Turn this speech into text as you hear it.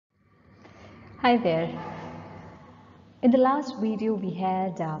Hi there. In the last video, we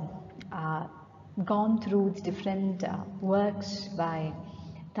had gone through the different works by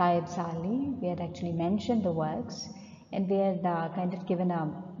Tayeb Salih. We had actually mentioned the works, and we had kind of given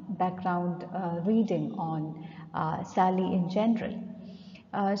a background reading on Salih in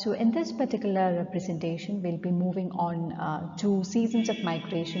general. So in this particular presentation, we'll be moving on to Seasons of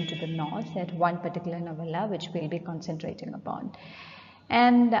Migration to the North, that one particular novella which we'll be concentrating upon.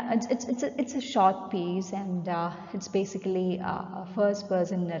 And it's a short piece, and it's basically a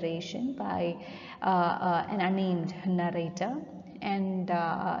first-person narration by an unnamed narrator. And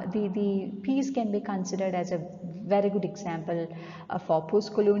the piece can be considered as a very good example for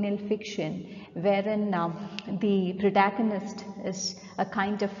post-colonial fiction, wherein the protagonist is a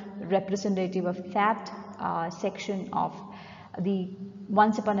kind of representative of that section of the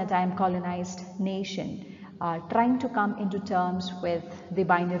once upon a time colonized nation, trying to come into terms with the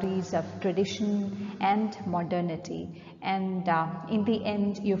binaries of tradition and modernity. And in the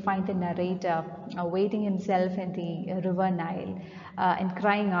end, you find the narrator wading himself in the river Nile and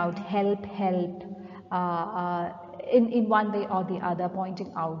crying out, "Help, help," in one way or the other,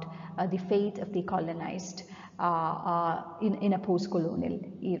 pointing out the fate of the colonized in a post-colonial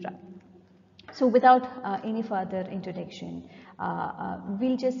era. So without any further introduction,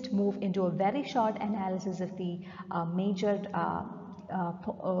 we'll just move into a very short analysis of the major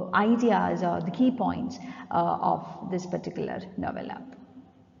ideas or the key points of this particular novella.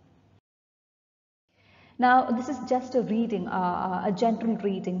 Now, this is just a reading, a general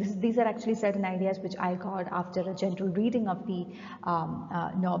reading. These are actually certain ideas which I got after a general reading of the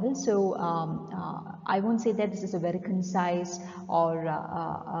novel. So I won't say that this is a very concise or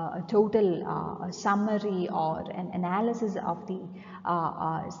a total summary or an analysis of the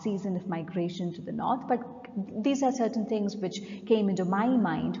season of migration to the north, but these are certain things which came into my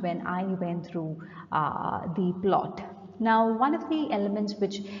mind when I went through the plot. Now, one of the elements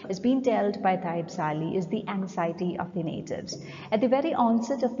which is being dealt by Tayeb Salih is the anxiety of the natives. At the very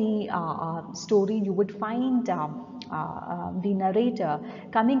onset of the story, you would find the narrator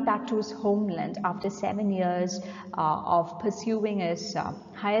coming back to his homeland after 7 years of pursuing his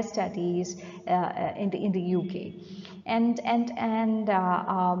higher studies in the UK. And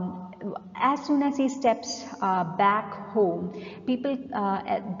as soon as he steps back home, people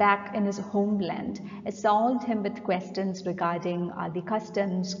back in his homeland assault him with questions regarding the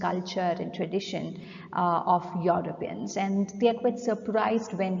customs, culture and tradition of Europeans, and they are quite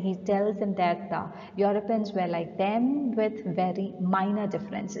surprised when he tells them that Europeans were like them with very minor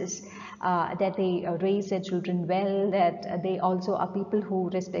differences, that they raise their children well, that they also are people who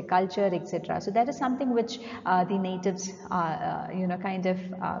respect culture, etc. So that is something which the natives kind of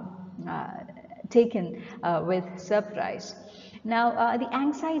taken with surprise. Now, the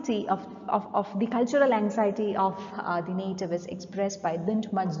anxiety of the cultural anxiety of the native is expressed by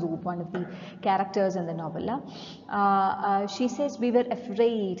Bint Majzoub, one of the characters in the novella. She says, "We were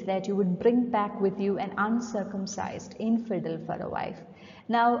afraid that you would bring back with you an uncircumcised infidel for a wife."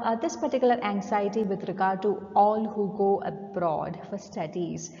 Now, this particular anxiety with regard to all who go abroad for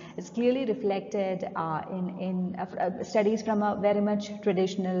studies is clearly reflected in studies from a very much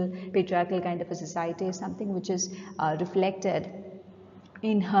traditional patriarchal kind of a society, something which is reflected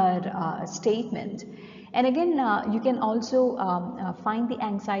in her statement. And again, you can also find the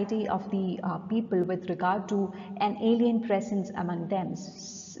anxiety of the people with regard to an alien presence among them,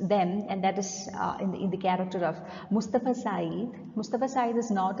 and that is in the character of Mustafa Saeed. Mustafa Saeed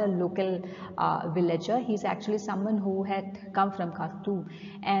is not a local villager. He's actually someone who had come from Khartoum,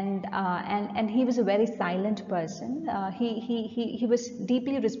 and he was a very silent person. He was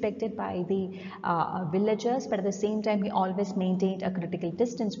deeply respected by the villagers, but at the same time he always maintained a critical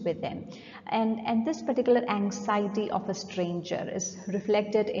distance with them. And this particular anxiety of a stranger is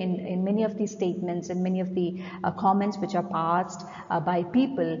reflected in many of these statements and many of the comments which are passed by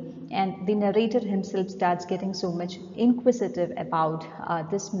people, and the narrator himself starts getting so much inquisitive about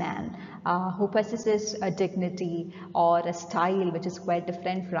this man who possesses a dignity or a style which is quite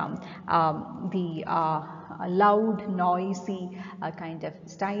different from the loud, noisy kind of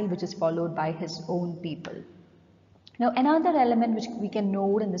style which is followed by his own people. Now, another element which we can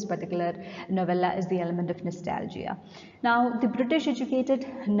note in this particular novella is the element of nostalgia. Now, the British educated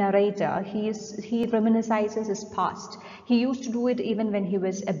narrator, he reminisces his past. He used to do it even when he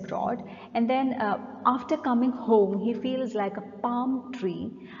was abroad, and then after coming home, he feels like a palm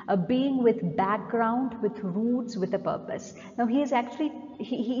tree, a being with background, with roots, with a purpose. Now, he is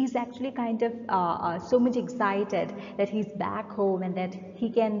actually kind of so much excited that he's back home and that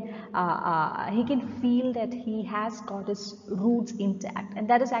he can feel that he has got his roots intact, and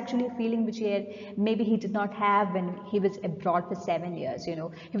that is actually a feeling which maybe he did not have when he was abroad for 7 years. You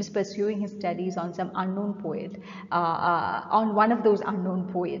know, he was pursuing his studies on some unknown poet, on one of those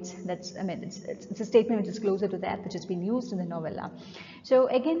unknown poets. That's, I mean, it's a statement which is closer to that, which has been used in the novella. So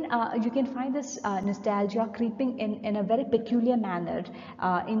again, you can find this nostalgia creeping in a very peculiar manner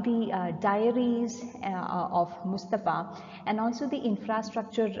in the diaries of Mustafa, and also the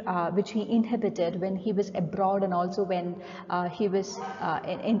infrastructure which he inhabited when he was abroad, and also when he was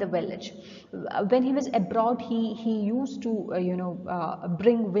in the village. When he was abroad, he used to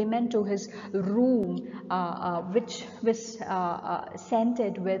bring women to his room, which was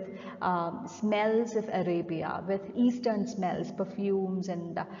scented with smells of Arabia, with Eastern smells, perfumes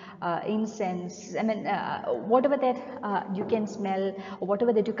and incense. I mean, whatever that you can smell, or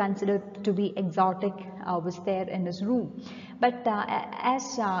whatever that you consider to be exotic was there in his room. But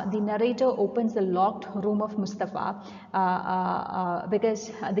as the narrator opens the locked room of Mustafa,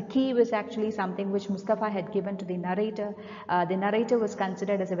 because the key was actually something which Mustafa had given to the narrator was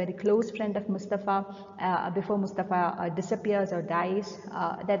considered as a very close friend of Mustafa before Mustafa disappears or dies.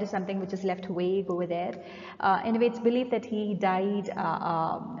 That is something which is left vague over there. Anyway, it's believed that he died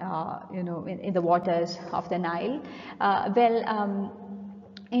in the waters of the Nile.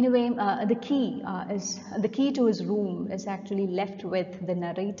 Anyway, the key to his room is actually left with the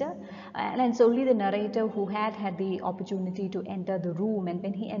narrator, and it's only the narrator who had the opportunity to enter the room. And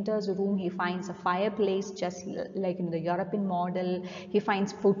when he enters the room, he finds a fireplace just like in the European model. He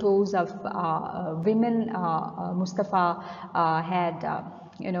finds photos of women Mustafa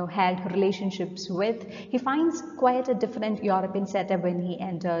had relationships with. He finds quite a different European setup when he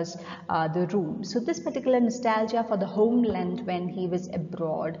enters the room. So this particular nostalgia for the homeland when he was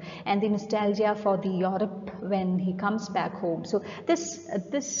abroad, and the nostalgia for the Europe when he comes back home. So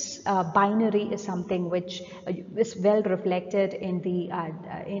this binary is something which is well reflected in the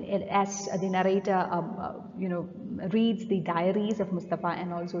as the narrator reads the diaries of Mustafa,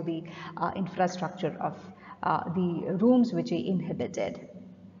 and also the infrastructure of the rooms which he inhabited.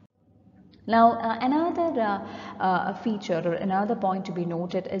 Now, another feature or another point to be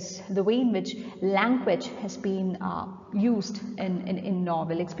noted is the way in which language has been used in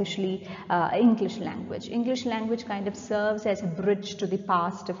novel, especially English language. English language kind of serves as a bridge to the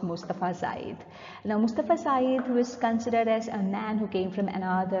past of Mustafa Said. Now, Mustafa Said was considered as a man who came from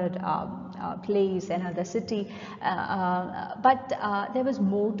another place, another city, but there was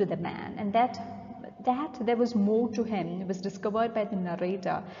more to the man, and that there was more to him was discovered by the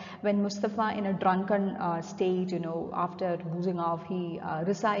narrator when Mustafa, in a drunken state, after boozing off, he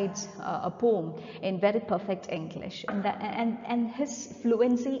recites a poem in very perfect English, and his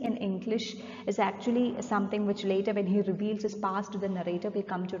fluency in English is actually something which later, when he reveals his past to the narrator, we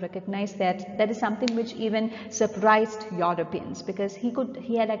come to recognize that that is something which even surprised Europeans, because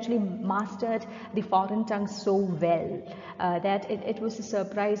he had actually mastered the foreign tongues so well that it was a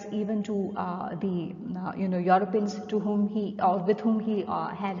surprise even to the Europeans to whom he or with whom he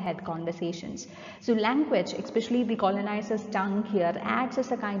had conversations. So language, especially the colonizer's tongue here, acts as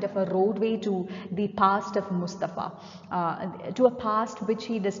a kind of a roadway to the past of Mustafa, to a past which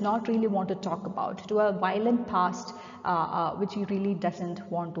he does not really want to talk about, to a violent past which he really doesn't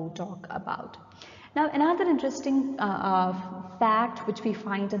want to talk about. Now, another interesting fact which we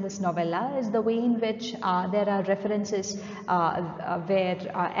find in this novella is the way in which there are references where,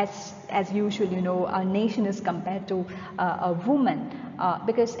 as usual, a nation is compared to a woman,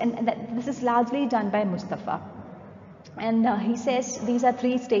 because this is largely done by Mustafa. And he says these are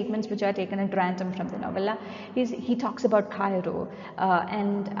three statements which are taken at random from the novella. He talks about Cairo,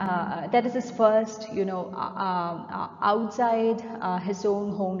 and that is his first, outside his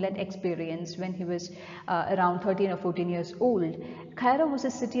own homeland experience when he was around 13 or 14 years old. Cairo was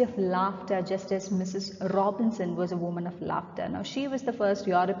a city of laughter, just as Mrs. Robinson was a woman of laughter. Now, she was the first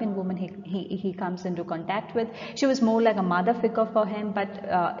European woman he comes into contact with. She was more like a mother figure for him, but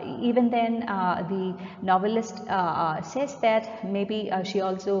even then, the novelist says that maybe she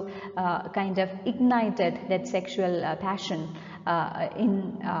also kind of ignited that sexual passion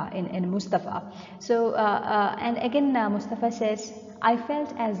in Mustafa. So, and again, Mustafa says, I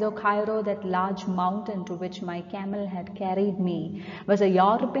felt as though Cairo, that large mountain to which my camel had carried me, was a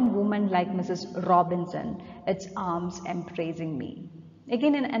European woman like Mrs. Robinson, its arms embracing me.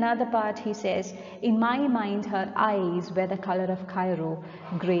 Again, in another part, he says, in my mind, her eyes were the color of Cairo,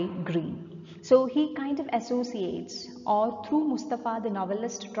 grey-green. So he kind of associates or through Mustafa, the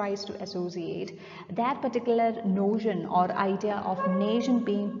novelist tries to associate that particular notion or idea of nation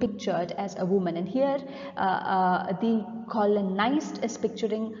being pictured as a woman. And here the colonized is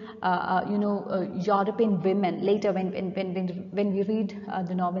picturing European women. Later when we read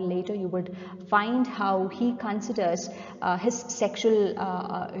the novel later, you would find how he considers his sexual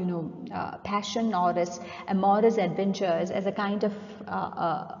passion or his amorous adventures as a kind of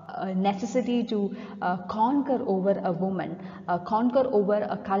a necessity to conquer over a woman, conquer over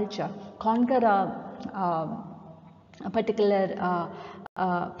a culture, conquer a particular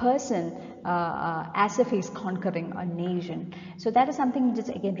person as if he's conquering a nation. So that is something which is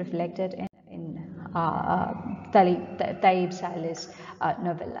again reflected in Tayeb Salih's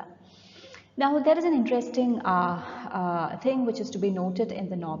novella. Now there is an interesting thing which is to be noted in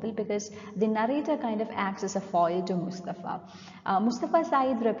the novel, because the narrator kind of acts as a foil to Mustafa. Mustafa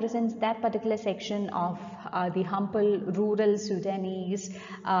Said represents that particular section of the humble rural Sudanese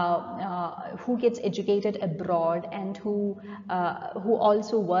who gets educated abroad and who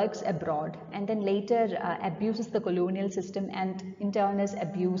also works abroad, and then later abuses the colonial system and in turn is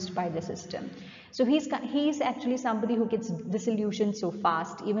abused by the system. So he's actually somebody who gets disillusioned so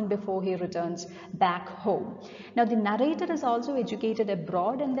fast even before he returns back home. Now the narrator is also educated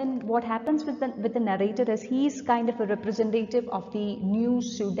abroad, and then what happens with the narrator is he's kind of a representative of the new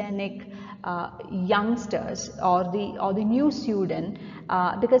Sudanic youngsters or the new Sudan,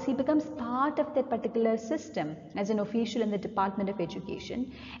 because he becomes part of that particular system as an official in the Department of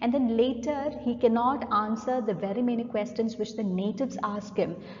Education, and then later he cannot answer the very many questions which the natives ask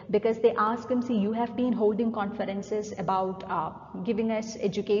him, because they ask him, see, you have been holding conferences about giving us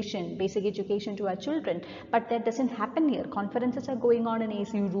education, basic education to our children, but that doesn't happen here. Conferences are going on in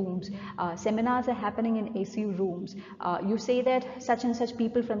ACU rooms, seminars are happening in ACU rooms. You say that such and such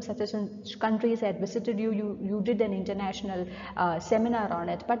people from such and such countries had visited you, you did an international seminar on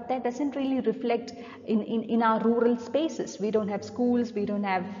it, but that doesn't really reflect in our rural spaces. We don't have schools, we don't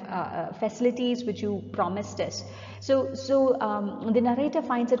have facilities which you promised us. So the narrator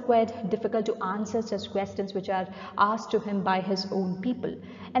finds it quite difficult to answer such questions which are asked to him by his own people.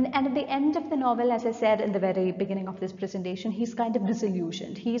 And at the end of the novel, as I said in the very beginning of this presentation, he's kind of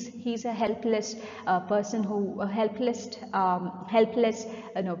disillusioned. He's a helpless person who helpless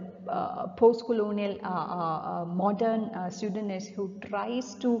post-colonial modern Sudanese who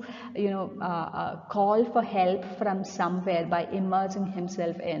tries to call for help from somewhere by immersing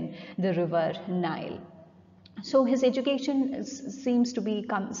himself in the river Nile. So his education seems to be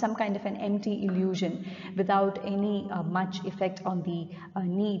some kind of an empty illusion without any much effect on the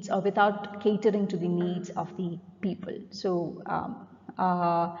needs, or without catering to the needs of the people. So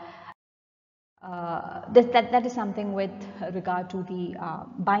that is something with regard to the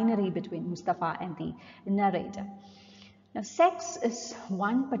binary between Mustafa and the narrator. Now, sex is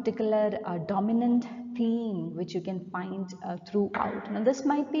one particular dominant theme which you can find throughout. Now, this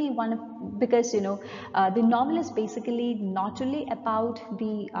might be one of, because the novel is basically not only about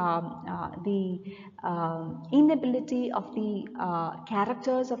the inability of the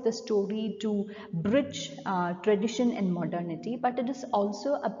characters of the story to bridge tradition and modernity, but it is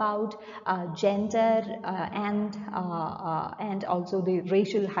also about gender and also the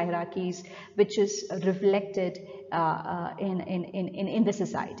racial hierarchies which is reflected in the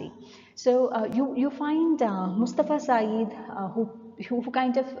society. So you find Mustafa Said who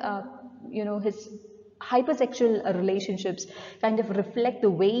kind of his hypersexual relationships kind of reflect the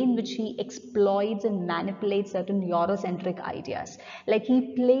way in which he exploits and manipulates certain Eurocentric ideas. Like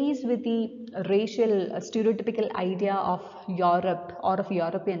he plays with the racial stereotypical idea of Europe or of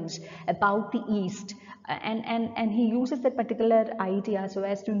Europeans about the East. And he uses that particular idea so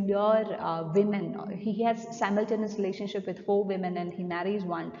as to lure women. He has simultaneous relationship with 4 women, and he marries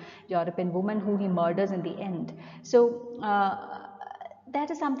one European woman who he murders in the end. So that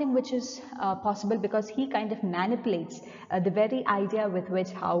is something which is possible because he kind of manipulates the very idea with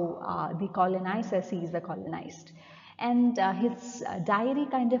which how the colonizer sees the colonized. And his diary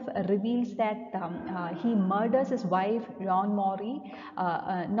kind of reveals that he murders his wife Jean Marie,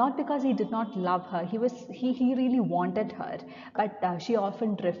 not because he did not love her. He really wanted her, but she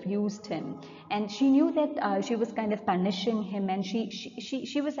often refused him, and she knew that she was kind of punishing him, and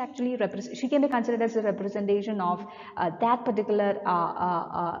she was actually she can be considered as a representation of that particular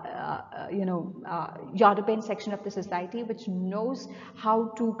European section of the society which knows how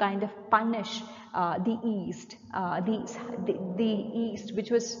to kind of punish the East, the East, which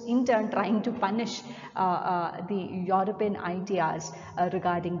was in turn trying to punish the European ideas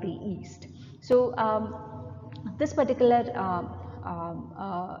regarding the East. So this particular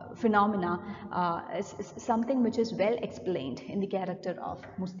phenomena is something which is well explained in the character of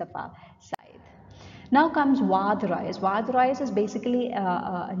Mustafa Said. Now comes Wad Rais. Wad Rais is basically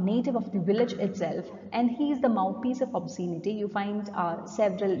a native of the village itself, and he is the mouthpiece of obscenity. You find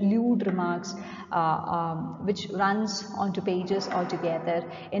several lewd remarks which runs onto pages altogether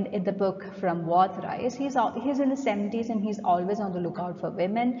in the book from Wad Rais. He's in his 70s and he's always on the lookout for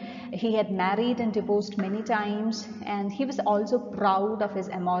women. He had married and divorced many times, and he was also proud of his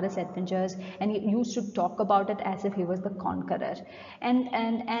amorous adventures, and he used to talk about it as if he was the conqueror.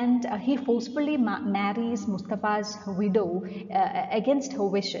 And he forcefully marries Mustafa's widow against her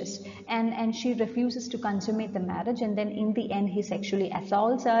wishes, and she refuses to consummate the marriage, and then in the end he sexually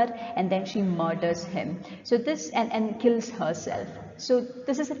assaults her, and then she murders him. So this and kills herself. So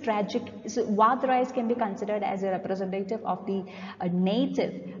this is a tragic. So Wad Rais can be considered as a representative of the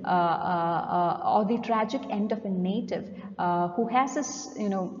native or the tragic end of a native who has this,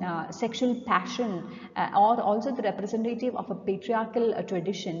 sexual passion, or also the representative of a patriarchal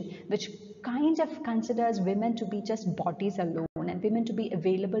tradition which kind of considers women to be just bodies alone, and women to be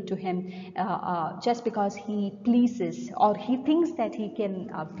available to him just because he pleases, or he thinks that he can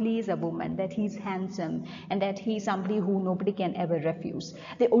please a woman, that he's handsome, and that he's somebody who nobody can ever refuse.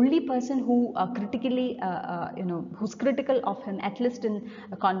 The only person who critically, who's critical of him, at least in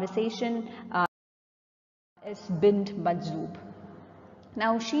a conversation, is Bint Majzoob.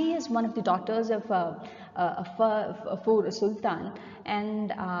 Now she is one of the daughters of a sultan,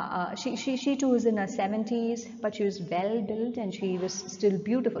 and she too is in her 70s, but she was well built and she was still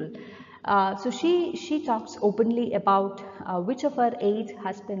beautiful. So she talks openly about which of her 8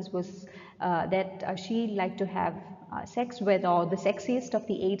 husbands was that she liked to have sex with, or the sexiest of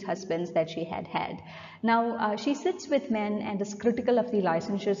the 8 husbands that she had had. Now she sits with men and is critical of the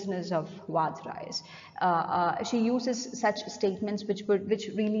licentiousness of Wad Rais. She uses such statements which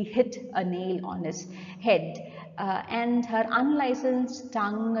really hit a nail on his head. And her unlicensed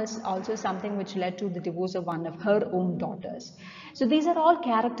tongue is also something which led to the divorce of one of her own daughters. So these are all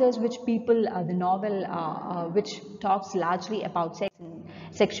characters which people, the novel which talks largely about sex and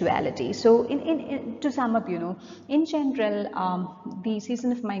sexuality. So to sum up, in general, the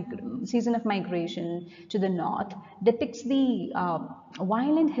season of migration to the north depicts the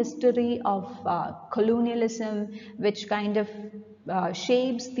violent history of colonialism, which kind of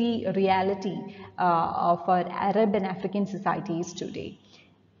shapes the reality of our Arab and African societies today.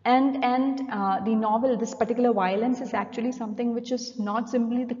 And the novel, this particular violence is actually something which is not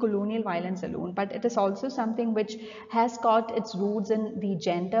simply the colonial violence alone, but it is also something which has got its roots in the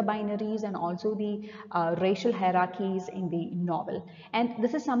gender binaries and also the racial hierarchies in the novel. And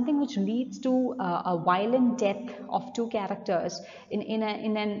this is something which leads to a violent death of 2 characters in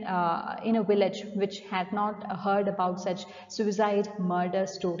a village which had not heard about such suicide murder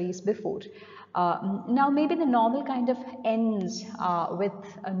stories before. Now maybe the novel kind of ends with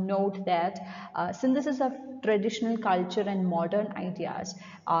a note that synthesis of traditional culture and modern ideas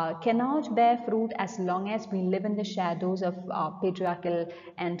cannot bear fruit as long as we live in the shadows of patriarchal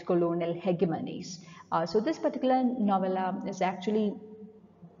and colonial hegemonies. So this particular novella is actually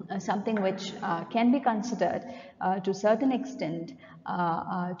something which can be considered to a certain extent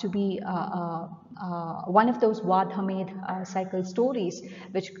to be one of those Wad Hamid cycle stories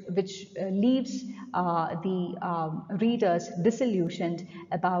which leaves the readers disillusioned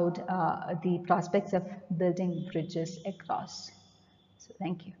about the prospects of building bridges across. So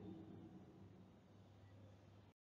thank you.